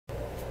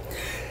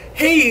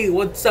Hey,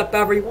 what's up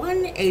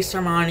everyone?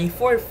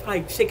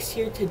 AceArmani456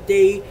 here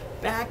today,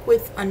 back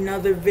with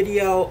another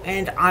video,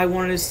 and I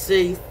want to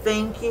say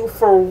thank you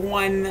for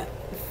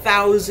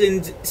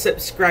 1,000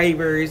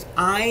 subscribers.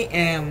 I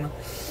am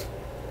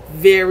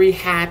very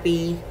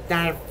happy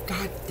that I've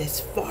got this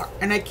far,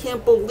 and I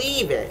can't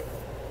believe it.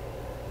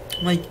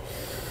 Like,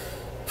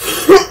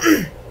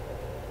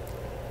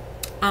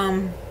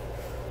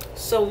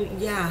 so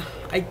yeah,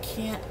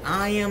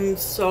 I am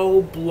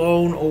so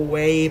blown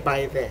away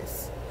by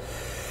this.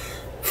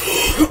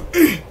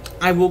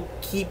 I will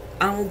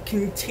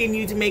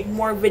continue to make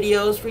more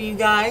videos for you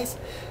guys,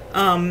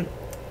 and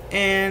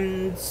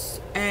during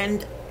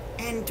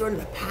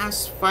the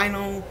past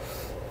final,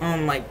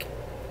 like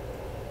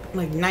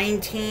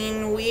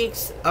 19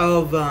 weeks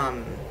of,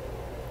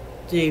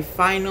 the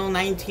final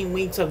 19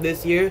 weeks of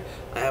this year,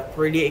 I have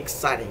pretty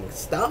exciting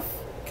stuff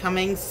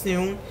coming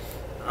soon,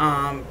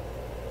 and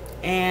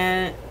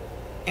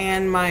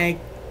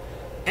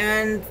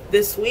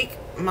this week,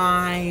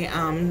 my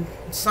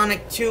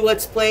Sonic 2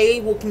 Let's Play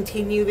will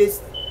continue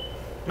this.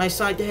 My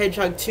Sonic the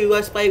Hedgehog 2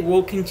 Let's Play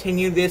will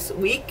continue this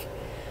week,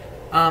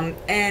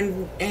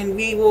 and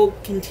we will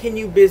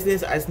continue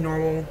business as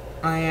normal,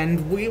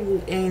 and we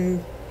will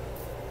and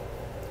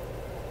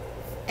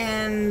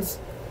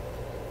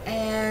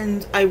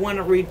I want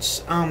to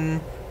reach.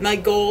 My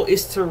goal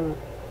is to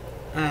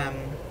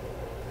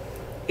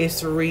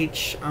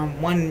reach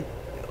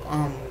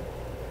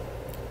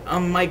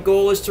my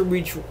goal is to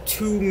reach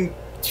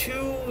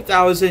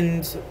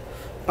 2,000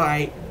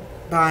 by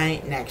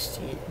next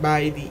year,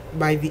 by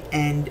the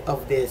end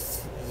of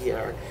this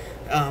year.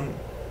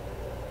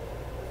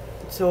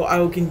 So I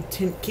will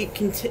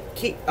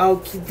I'll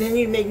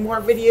continue to make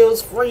more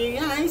videos for you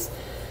guys,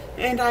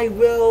 and I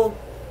will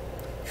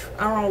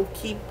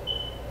keep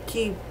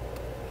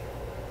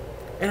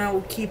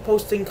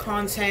posting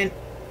content,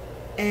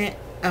 and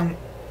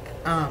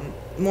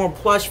more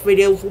plush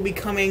videos will be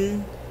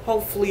coming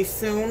hopefully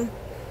soon.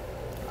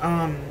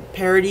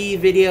 Parody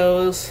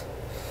videos.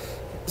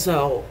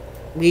 So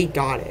we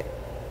got it.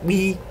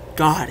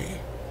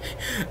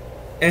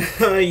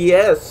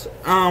 Yes.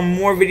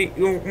 More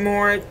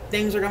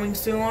things are coming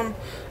soon,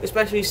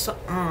 especially okay,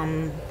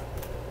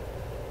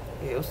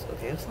 let's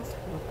not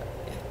talk about that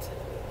yet.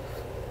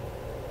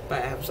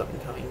 But I have something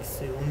coming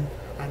soon.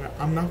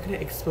 I'm not gonna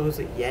expose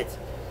it yet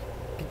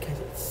because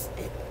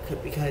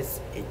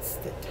it's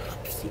the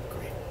top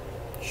secret.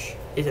 Shh.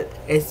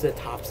 It's the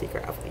top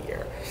secret of the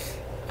year.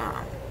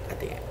 At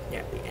the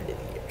end of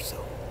the year,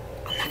 so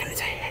I'm not gonna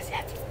tell you guys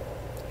yet.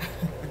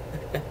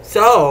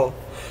 So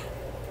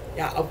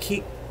yeah,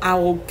 I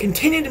will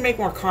continue to make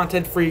more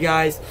content for you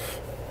guys,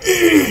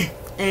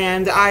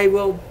 and I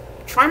will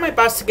try my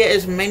best to get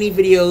as many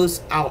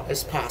videos out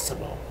as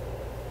possible.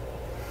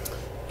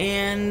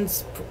 And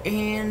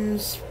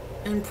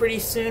pretty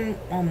soon,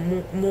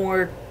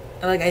 more,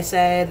 like I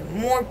said,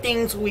 more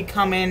things will be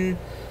coming.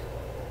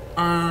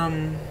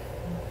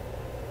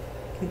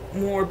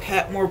 More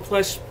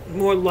plush,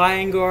 more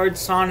Lion Guard,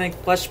 Sonic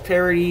plush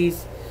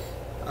parodies,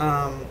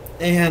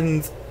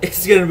 and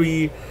it's gonna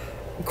be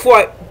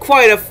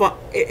quite a fun.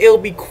 It'll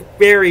be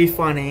very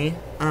funny.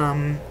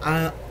 And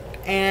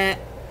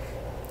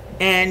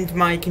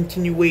my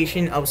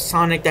continuation of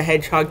Sonic the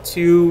Hedgehog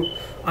 2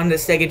 on the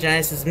Sega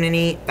Genesis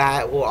Mini,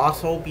 that will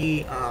also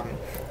be.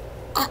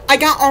 I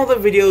got all the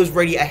videos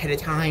ready ahead of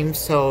time,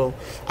 so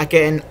I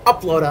can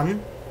upload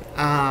them.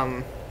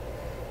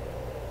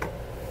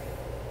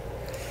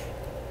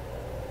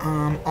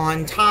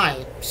 On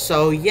time.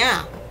 So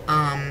yeah,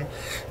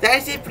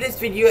 that's it for this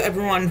video,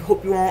 everyone.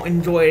 Hope you all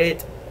enjoyed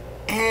it,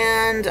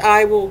 and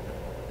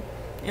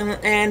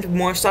and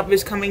more stuff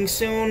is coming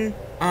soon.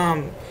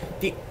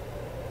 The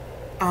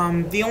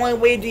only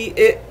way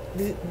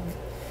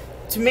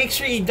to make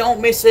sure you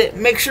don't miss it,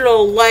 make sure to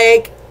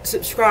like,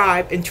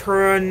 subscribe, and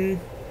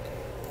turn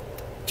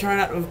on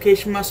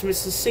notification. Must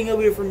miss a single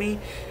video for me,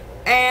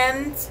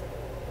 and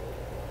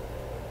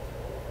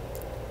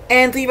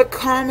leave a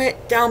comment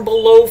down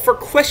below for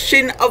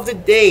question of the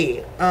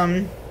day.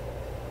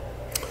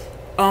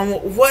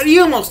 What are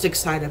you most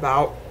excited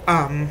about?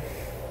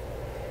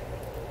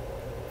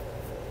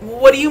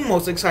 What are you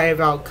most excited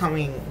about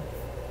coming,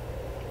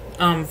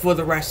 for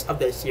the rest of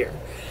this year?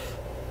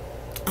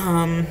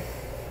 And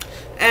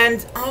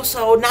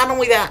also, not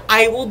only that,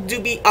 I'm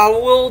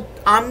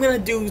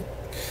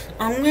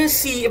gonna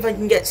see if I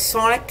can get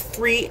Sonic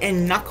 3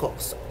 and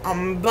Knuckles.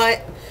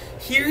 But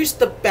here's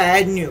the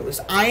bad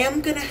news.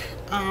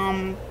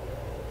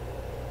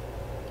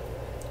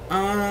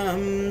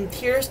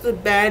 Here's the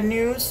bad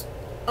news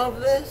of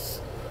this.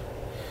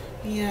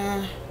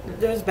 Yeah,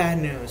 there's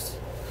bad news.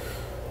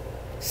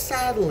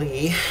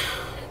 Sadly,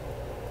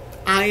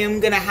 I am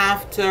gonna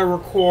have to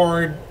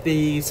record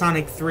the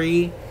Sonic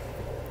 3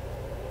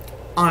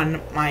 on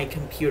my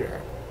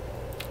computer.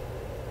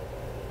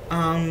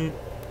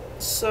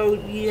 So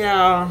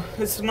yeah,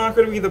 it's not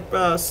gonna be the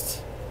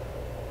best.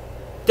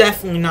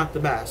 Definitely not the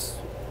best,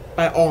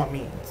 by all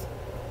means.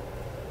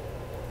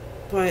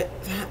 But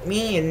that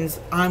means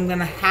I'm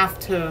gonna have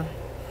to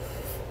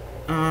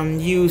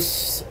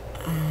use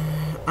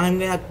I'm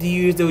gonna have to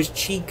use those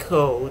cheat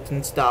codes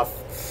and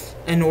stuff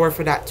in order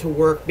for that to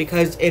work,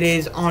 because it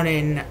is on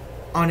an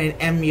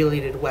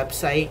emulated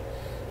website.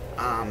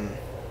 I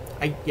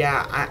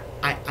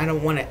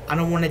don't want to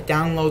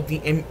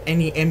download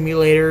any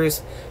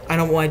emulators. I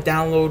don't want to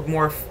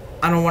download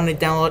I don't want to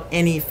download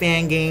any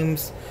fan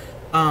games,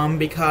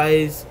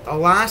 because the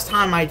last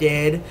time I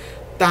did,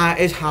 that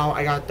is how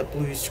I got the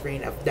blue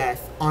screen of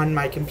death on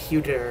my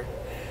computer,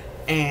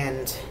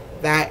 and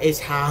that is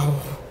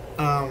how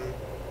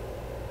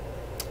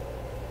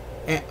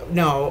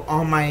no,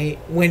 on my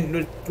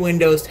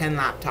Windows 10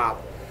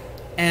 laptop.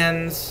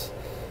 And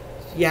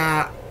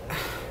yeah,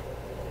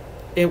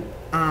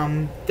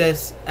 and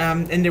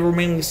they were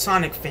mainly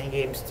Sonic fan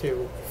games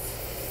too.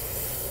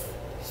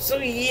 So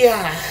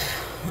yeah,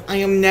 I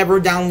am never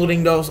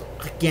downloading those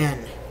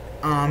again.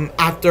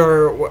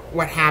 After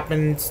what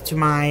happened to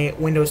my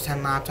Windows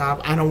 10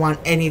 laptop, I don't want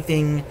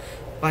anything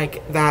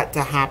like that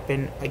to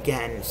happen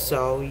again.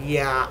 So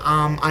yeah,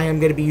 I am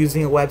gonna be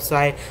using a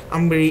website.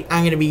 I'm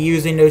gonna be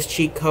using those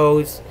cheat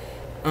codes,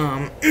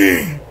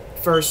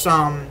 for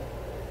some,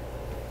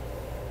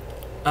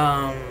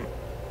 and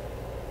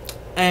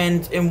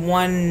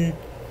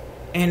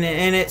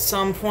at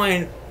some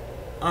point,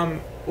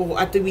 well,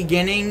 at the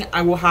beginning,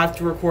 I will have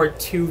to record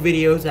 2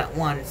 videos at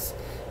once.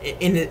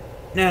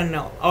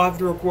 I'll have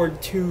to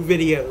record 2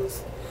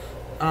 videos,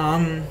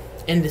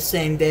 in the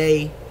same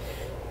day,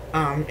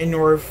 in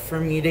order for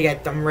me to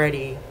get them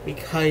ready,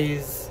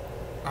 because,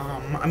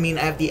 I mean,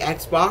 I have the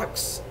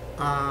Xbox,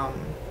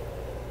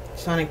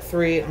 Sonic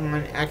 3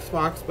 on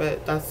Xbox,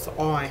 but that's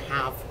all I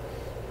have.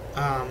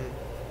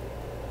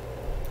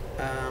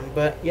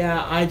 But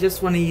yeah, I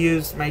just want to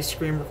use my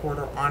screen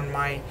recorder on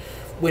my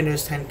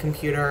Windows 10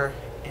 computer,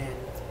 and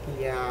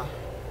yeah.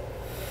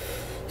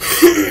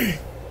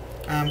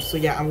 So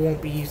yeah, I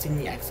won't be using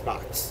the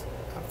Xbox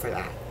for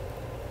that.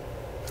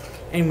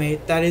 Anyway,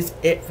 that is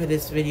it for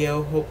this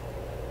video. Hope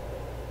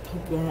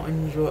you all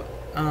enjoy.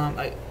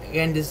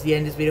 Again, this is the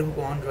end of this video. Hope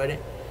you all enjoyed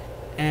it,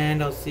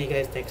 and I'll see you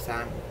guys next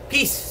time.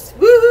 Peace.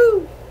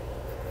 Woohoo!